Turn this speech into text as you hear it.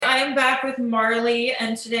am back with Marley,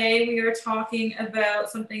 and today we are talking about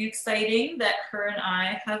something exciting that her and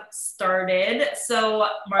I have started. So,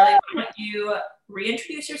 Marley, why don't you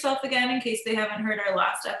reintroduce yourself again in case they haven't heard our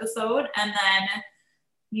last episode, and then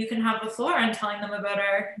you can have the floor on telling them about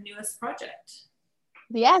our newest project.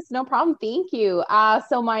 Yes, no problem. Thank you.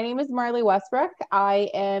 So my name is Marley Westbrook. I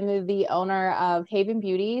am the owner of Haven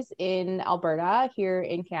Beauties in Alberta, here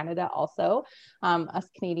in Canada also. Us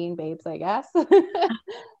Canadian babes, I guess.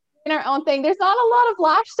 In our own thing. There's not a lot of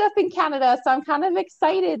lash stuff in Canada, so I'm kind of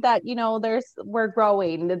excited that, we're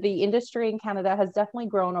growing. The industry in Canada has definitely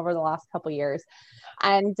grown over the last couple of years.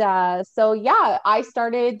 And I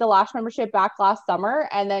started the lash membership back last summer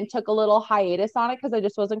and then took a little hiatus on it because I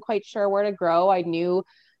just wasn't quite sure where to grow. I knew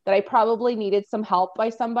that I probably needed some help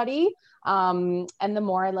by somebody. And the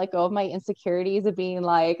more I let go of my insecurities of being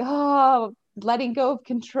like, oh, letting go of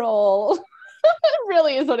control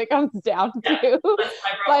really is what it comes down to.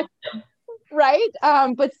 But right.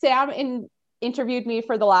 But Sam interviewed me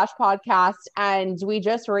for the Lash podcast, and we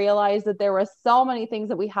just realized that there were so many things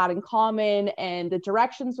that we had in common, and the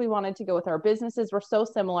directions we wanted to go with our businesses were so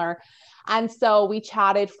similar. And so we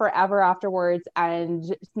chatted forever afterwards,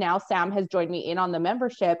 and now Sam has joined me in on the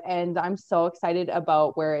membership, and I'm so excited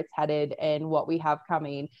about where it's headed and what we have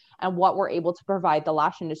coming and what we're able to provide the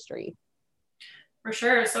lash industry. For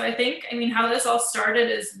sure. So I think, how this all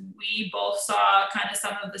started is we both saw kind of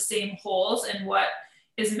some of the same holes in what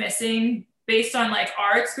is missing based on like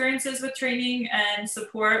our experiences with training and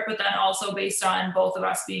support, but then also based on both of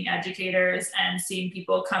us being educators and seeing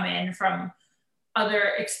people come in from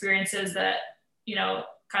other experiences that,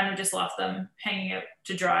 kind of just left them hanging out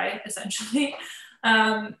to dry, essentially.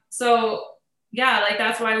 That's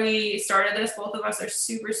why we started this. Both of us are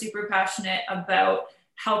super, super passionate about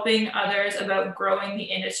helping others, about growing the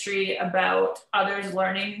industry, about others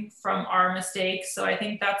learning from our mistakes. So I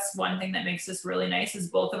think that's one thing that makes this really nice is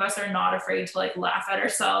both of us are not afraid to like laugh at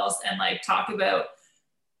ourselves and like talk about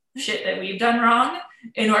shit that we've done wrong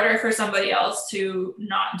in order for somebody else to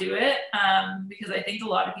not do it. Because I think a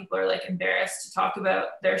lot of people are like embarrassed to talk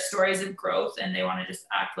about their stories of growth and they want to just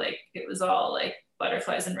act like it was all like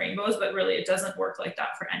butterflies and rainbows, but really it doesn't work like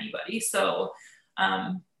that for anybody. So,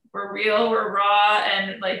 we're real, we're raw,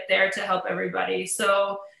 and like there to help everybody.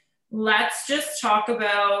 So let's just talk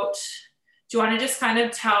about, do you want to just kind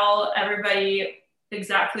of tell everybody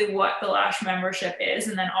exactly what the Lash membership is,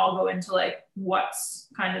 and then I'll go into like what's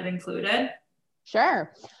kind of included?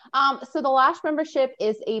 Sure. So the Lash membership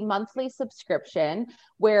is a monthly subscription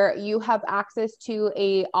where you have access to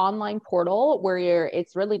a online portal where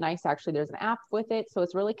it's really nice. Actually, there's an app with it. So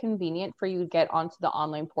it's really convenient for you to get onto the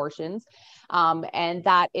online portions. And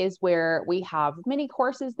that is where we have mini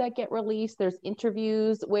courses that get released. There's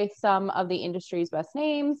interviews with some of the industry's best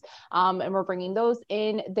names. And we're bringing those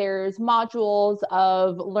in. There's modules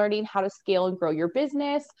of learning how to scale and grow your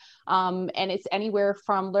business. And it's anywhere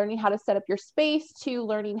from learning how to set up your space to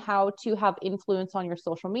learning how to have influence on your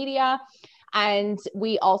social media. And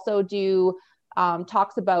we also do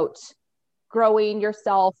talks about growing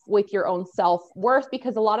yourself with your own self-worth,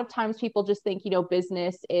 because a lot of times people just think,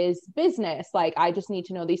 business is business. Like, I just need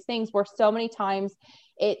to know these things, where so many times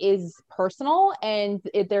it is personal and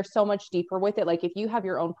there's so much deeper with it. Like if you have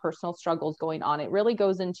your own personal struggles going on, it really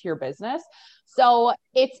goes into your business. So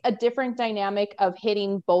it's a different dynamic of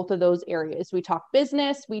hitting both of those areas. We talk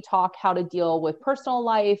business, we talk how to deal with personal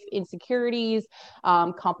life, insecurities,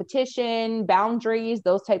 competition, boundaries,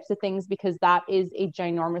 those types of things, because that is a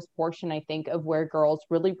ginormous portion, I think, of where girls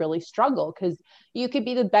really, really struggle. Because you could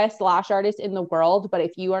be the best lash artist in the world, but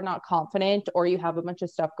if you are not confident or you have a bunch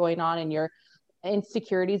of stuff going on and your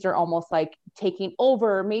insecurities are almost like taking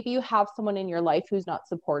over, maybe you have someone in your life who's not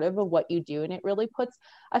supportive of what you do, and it really puts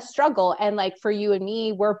a struggle. And like for you and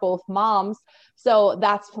me, we're both moms, so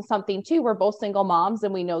that's something too. We're both single moms,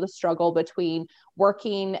 and we know the struggle between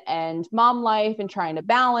working and mom life and trying to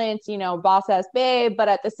balance, boss ass babe, but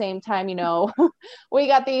at the same time, we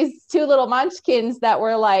got these two little munchkins that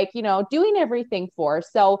we're like, doing everything for.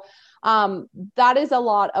 So that is a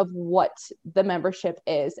lot of what the membership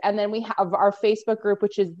is. And then we have our Facebook group,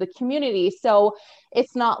 which is the community. So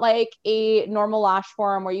it's not like a normal lash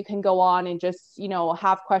forum where you can go on and just,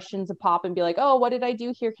 have questions pop and be like, oh, what did I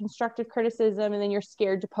do here? Constructive criticism. And then you're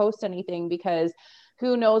scared to post anything because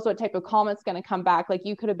who knows what type of comment's going to come back. Like,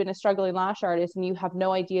 you could have been a struggling lash artist and you have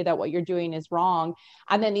no idea that what you're doing is wrong.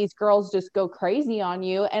 And then these girls just go crazy on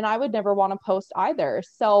you. And I would never want to post either.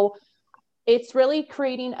 So it's really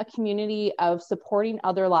creating a community of supporting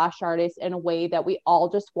other lash artists in a way that we all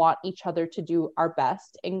just want each other to do our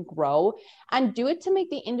best and grow and do it to make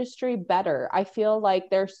the industry better. I feel like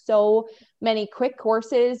there's so many quick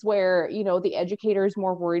courses where, you know, the educator is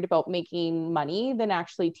more worried about making money than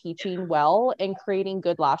actually teaching well and creating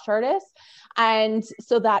good lash artists. And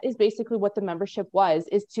so that is basically what the membership was,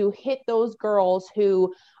 is to hit those girls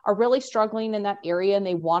who are really struggling in that area and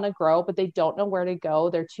they want to grow, but they don't know where to go.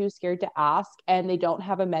 They're too scared to ask and they don't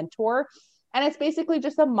have a mentor. And it's basically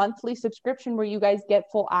just a monthly subscription where you guys get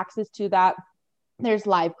full access to that. There's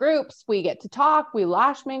live groups, we get to talk, we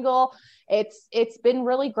lash mingle. It's been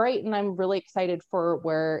really great, and I'm really excited for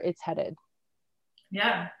where it's headed.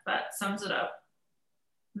 Yeah, that sums it up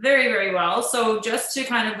very, very well. So just to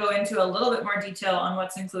kind of go into a little bit more detail on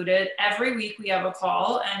what's included, every week we have a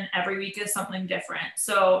call, and every week is something different.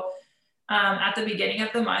 So at the beginning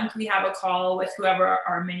of the month, we have a call with whoever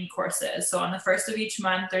our mini course is. So on the first of each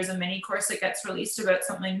month, there's a mini course that gets released about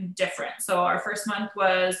something different. So our first month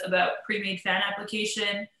was about pre-made fan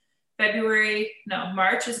application.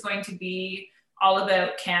 March is going to be all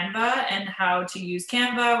about Canva and how to use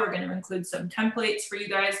Canva. We're going to include some templates for you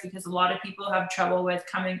guys because a lot of people have trouble with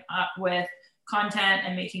coming up with content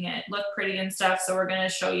and making it look pretty and stuff. So we're going to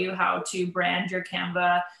show you how to brand your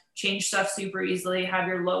Canva, change stuff super easily, have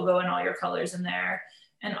your logo and all your colors in there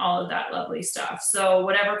and all of that lovely stuff. So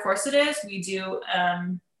whatever course it is, we do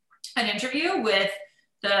an interview with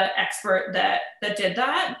the expert that did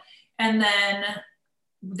that. And then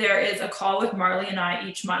there is a call with Marley and I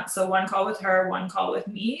each month. So one call with her, one call with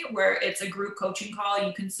me, where it's a group coaching call.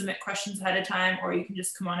 You can submit questions ahead of time, or you can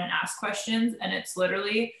just come on and ask questions. And it's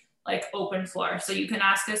literally like open floor. So you can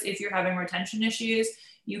ask us if you're having retention issues.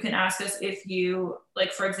 You can ask us if you,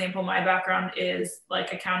 like, for example, my background is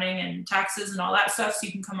like accounting and taxes and all that stuff. So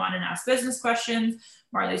you can come on and ask business questions.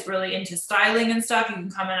 Marley's really into styling and stuff. You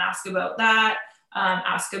can come and ask about that.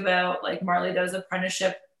 Ask about, like, Marley does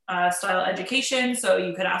apprenticeship style education. So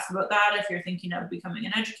you could ask about that if you're thinking of becoming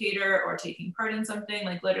an educator or taking part in something.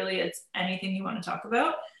 Like, literally, it's anything you want to talk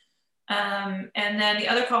about. And then the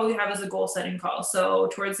other call we have is a goal setting call. So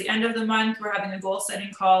towards the end of the month, we're having a goal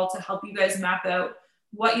setting call to help you guys map out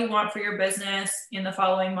what you want for your business in the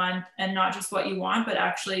following month, and not just what you want, but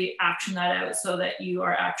actually action that out so that you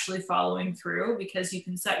are actually following through, because you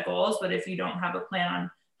can set goals, but if you don't have a plan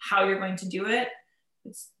on how you're going to do it,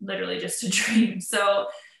 it's literally just a dream. So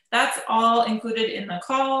that's all included in the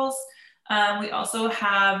calls. We also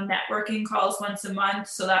have networking calls once a month.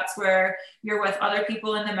 So that's where you're with other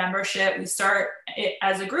people in the membership. We start it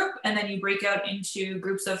as a group, and then you break out into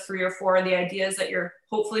groups of 3 or 4. The idea is that you're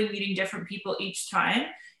hopefully meeting different people each time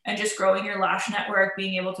and just growing your lash network,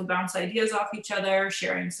 being able to bounce ideas off each other,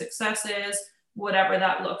 sharing successes, whatever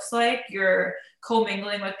that looks like. You're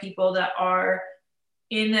co-mingling with people that are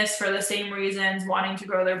in this for the same reasons, wanting to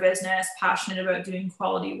grow their business, passionate about doing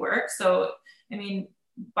quality work. So, I mean,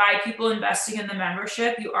 by people investing in the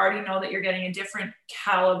membership, you already know that you're getting a different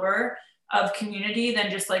caliber of community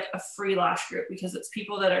than just like a free lash group, because it's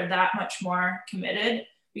people that are that much more committed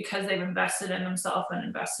because they've invested in themselves and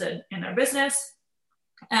invested in their business.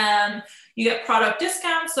 And you get product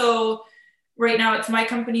discounts. So right now it's my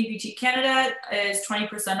company, Boutique Canada, is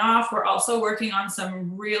 20% off. We're also working on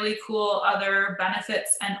some really cool other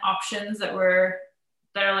benefits and options that are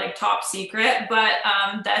like top secret, but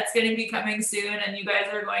that's going to be coming soon, and you guys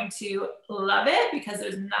are going to love it because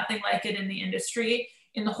there's nothing like it in the industry,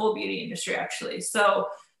 in the whole beauty industry, actually. So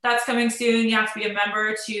that's coming soon. You have to be a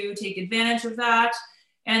member to take advantage of that.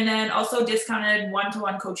 And then also discounted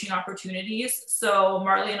one-to-one coaching opportunities. So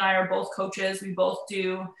Marley and I are both coaches. We both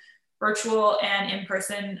do virtual and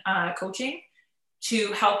in-person coaching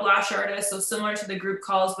to help lash artists. So similar to the group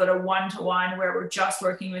calls, but a one-to-one where we're just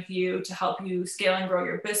working with you to help you scale and grow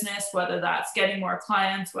your business, whether that's getting more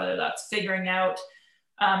clients, whether that's figuring out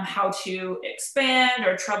how to expand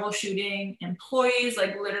or troubleshooting employees,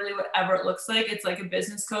 like literally whatever it looks like. It's like a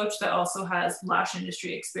business coach that also has lash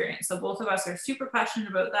industry experience. So both of us are super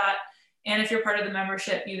passionate about that. And if you're part of the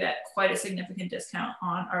membership, you get quite a significant discount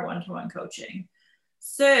on our one-to-one coaching.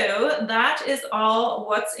 So that is all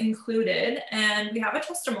what's included. And we have a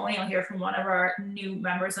testimonial here from one of our new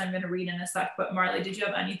members I'm going to read in a sec. But Marley, did you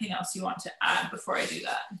have anything else you want to add before I do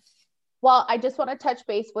that? Well, I just want to touch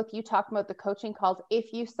base with you talking about the coaching calls.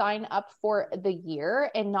 If you sign up for the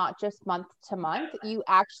year and not just month to month, you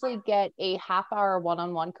actually get a half-hour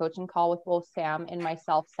one-on-one coaching call with both Sam and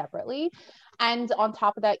myself separately. And on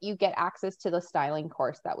top of that, you get access to the styling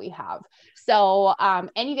course that we have. So,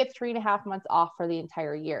 and you get 3.5 months off for the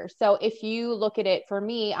entire year. So if you look at it, for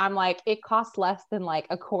me, I'm like, it costs less than like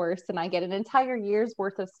a course, and I get an entire year's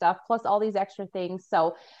worth of stuff, plus all these extra things.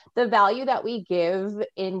 So the value that we give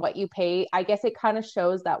in what you pay, I guess it kind of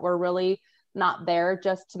shows that we're really not there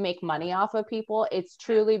just to make money off of people. It's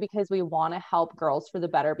truly because we want to help girls for the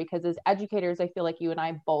better, because as educators, I feel like you and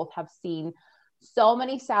I both have seen so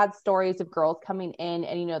many sad stories of girls coming in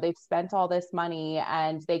and, you know, they've spent all this money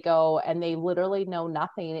and they go and they literally know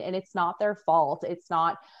nothing, and it's not their fault. It's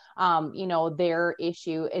not, you know, their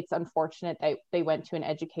issue. It's unfortunate that they went to an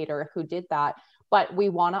educator who did that. But we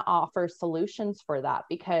want to offer solutions for that,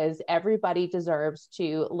 because everybody deserves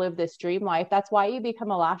to live this dream life. That's why you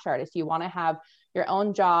become a lash artist. You want to have your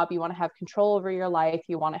own job. You want to have control over your life.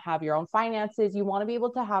 You want to have your own finances. You want to be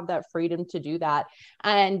able to have that freedom to do that.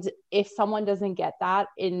 And if someone doesn't get that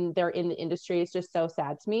in the industry, it's just so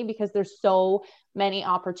sad to me, because there's so many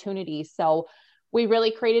opportunities. So we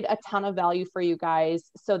really created a ton of value for you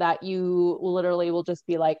guys so that you literally will just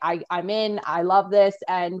be like, I'm in, I love this.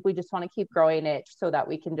 And we just want to keep growing it so that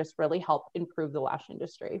we can just really help improve the lash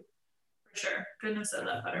industry. For sure. Couldn't have said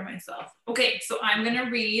that better myself. Okay. So I'm going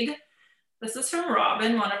to read, this is from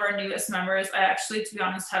Robin, one of our newest members. I actually, to be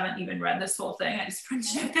honest, haven't even read this whole thing. I just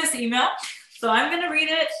printed out this email. So I'm going to read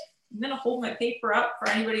it. I'm going to hold my paper up for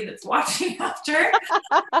anybody that's watching after.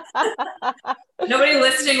 Nobody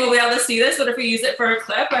listening will be able to see this, but if we use it for a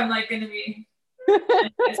clip, I'm like going to be...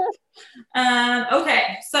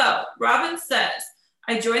 Okay, so Robin says,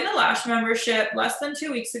 I joined the LASH membership less than 2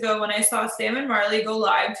 weeks ago when I saw Sam and Marley go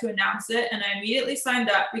live to announce it, and I immediately signed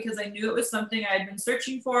up because I knew it was something I had been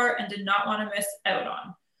searching for and did not want to miss out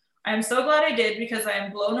on. I am so glad I did, because I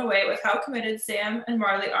am blown away with how committed Sam and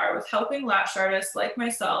Marley are with helping lash artists like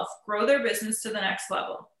myself grow their business to the next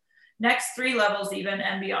level, next 3 levels even,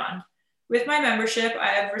 and beyond. With my membership, I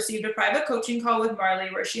have received a private coaching call with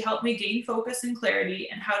Marley where she helped me gain focus and clarity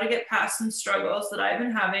and how to get past some struggles that I've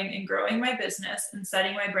been having in growing my business and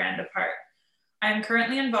setting my brand apart. I am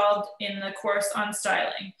currently involved in the course on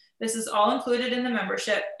styling. This is all included in the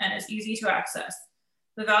membership and is easy to access.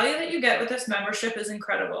 The value that you get with this membership is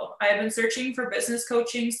incredible. I have been searching for business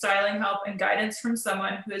coaching, styling help, and guidance from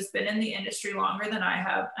someone who has been in the industry longer than I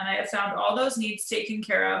have, and I have found all those needs taken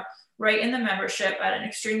care of right in the membership at an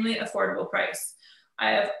extremely affordable price. I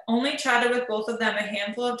have only chatted with both of them a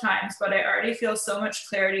handful of times, but I already feel so much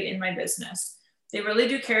clarity in my business. They really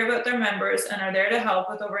do care about their members and are there to help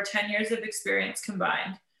with over 10 years of experience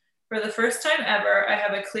combined. For the first time ever, I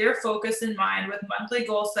have a clear focus in mind with monthly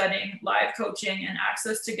goal setting, live coaching, and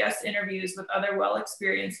access to guest interviews with other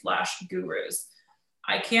well-experienced lash gurus.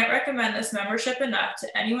 I can't recommend this membership enough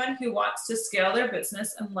to anyone who wants to scale their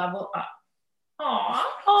business and level up.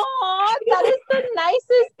 Aw, that is the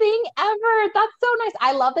nicest thing ever. That's so nice.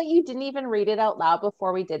 I love that you didn't even read it out loud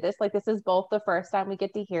before we did this. Like, this is both the first time we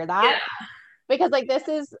get to hear that. Yeah. Because like, this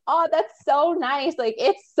is, oh, that's so nice. Like,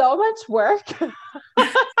 it's so much work.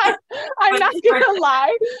 I'm not gonna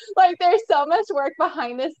lie. Like, there's so much work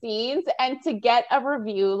behind the scenes, and to get a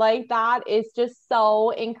review like that is just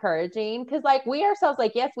so encouraging. Because like, we ourselves,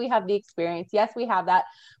 like, yes, we have the experience, yes, we have that,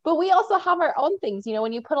 but we also have our own things. You know,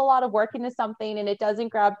 when you put a lot of work into something and it doesn't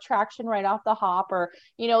grab traction right off the hop, or,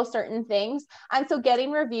 you know, certain things. And so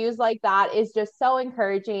getting reviews like that is just so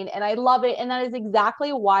encouraging, and I love it. And that is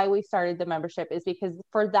exactly why we started the membership, is because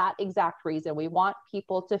for that exact reason. We want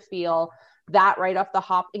people to feel that right off the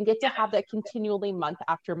hop and get to have that continually month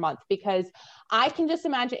after month. Because I can just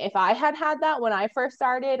imagine if I had that when I first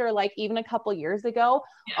started, or like even a couple years ago,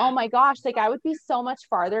 oh my gosh, like I would be so much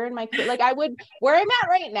farther in my career. Like, I would, where I'm at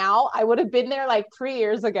right now, I would have been there like 3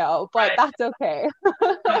 years ago, but that's okay.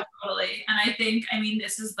 Totally. And I think, I mean,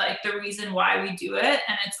 this is like the reason why we do it.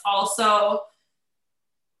 And it's also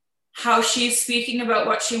how she's speaking about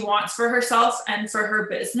what she wants for herself and for her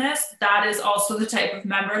business. That is also the type of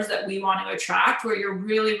members that we want to attract, where you're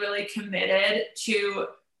really, really committed to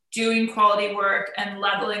doing quality work and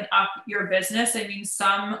leveling up your business. I mean,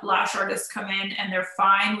 some lash artists come in and they're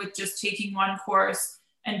fine with just taking one course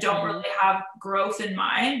and don't really have growth in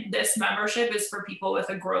mind. This membership is for people with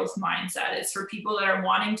a growth mindset. It's for people that are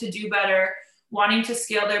wanting to do better, wanting to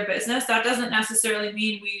scale their business. That doesn't necessarily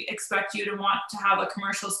mean we expect you to want to have a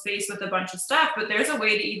commercial space with a bunch of stuff, but there's a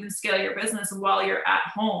way to even scale your business while you're at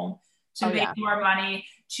home to make more money,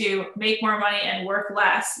 to make more money and work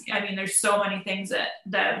less. I mean, there's so many things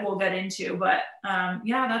that we'll get into, but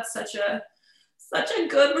yeah, that's such a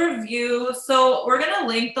good review. So we're going to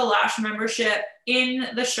link the LASH membership in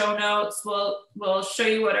the show notes. We'll show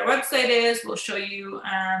you what our website is. We'll show you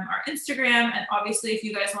our Instagram. And obviously, if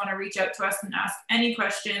you guys want to reach out to us and ask any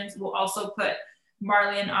questions, we'll also put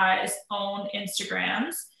Marley and I's own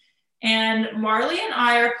Instagrams. And Marley and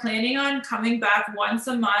I are planning on coming back once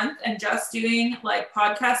a month and just doing like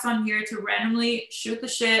podcasts on here to randomly shoot the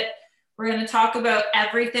shit. We're going to talk about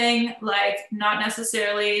everything, like not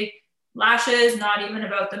necessarily lashes, not even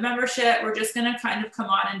about the membership. We're just going to kind of come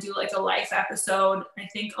on and do like a life episode. I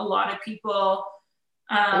think a lot of people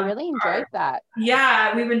They really enjoyed that.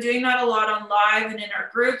 yeah, we've been doing that a lot on live and in our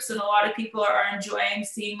groups, and a lot of people are enjoying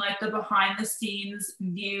seeing like the behind the scenes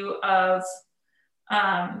view of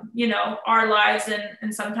you know, our lives.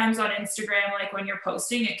 And sometimes on Instagram, like when you're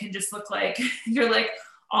posting, it can just look like you're like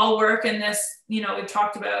all work and this, you know, we've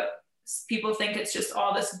talked about, people think it's just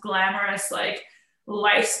all this glamorous like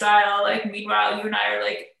lifestyle. Like meanwhile, you and I are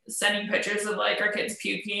like sending pictures of like our kids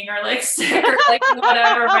puking or like sick or like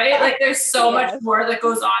whatever, right? Like there's so Yes. much more that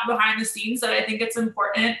goes on behind the scenes that I think it's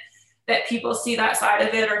important that people see that side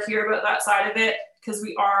of it or hear about that side of it, because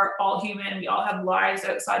we are all human. We all have lives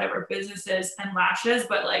outside of our businesses and lashes,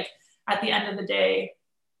 but like at the end of the day,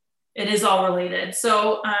 it is all related.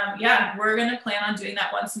 So yeah, we're going to plan on doing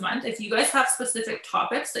that once a month. If you guys have specific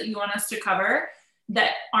topics that you want us to cover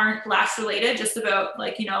that aren't lash related, just about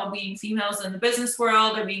like, you know, being females in the business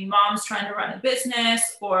world or being moms trying to run a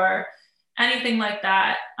business or anything like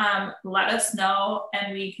that, let us know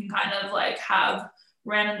and we can kind of like have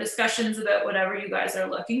random discussions about whatever you guys are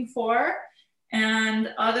looking for.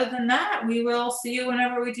 And other than that, we will see you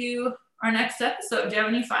whenever we do our next episode. Do you have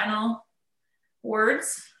any final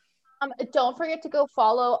words? Don't forget to go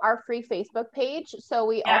follow our free Facebook page. So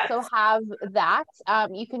we Yes. also have that.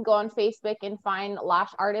 You can go on Facebook and find Lash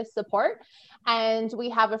Artist Support. And we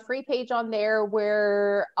have a free page on there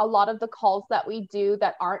where a lot of the calls that we do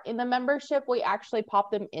that aren't in the membership, we actually pop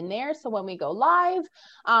them in there. So when we go live,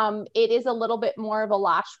 it is a little bit more of a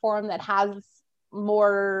lash forum that has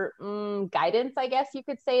more guidance, I guess you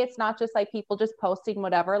could say. It's not just like people just posting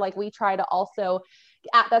whatever. Like we try to also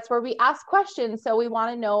that's where we ask questions. So we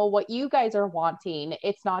want to know what you guys are wanting.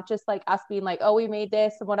 It's not just like us being like, oh, we made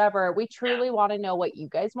this and whatever. We truly want to know what you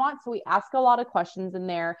guys want. So we ask a lot of questions in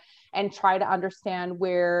there and try to understand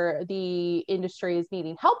where the industry is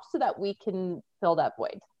needing help so that we can fill that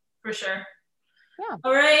void. For sure. Yeah.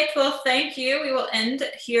 All right. Well, thank you. We will end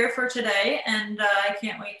here for today. And I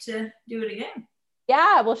can't wait to do it again.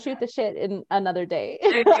 Yeah, we'll shoot the shit in another day.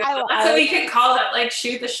 That's what we can call it, like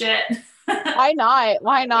shoot the shit. Why not?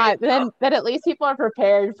 Why not? Then at least people are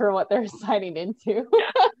prepared for what they're signing into.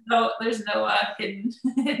 Yeah. No, there's no hidden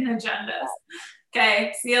agendas.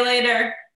 Okay, see you later.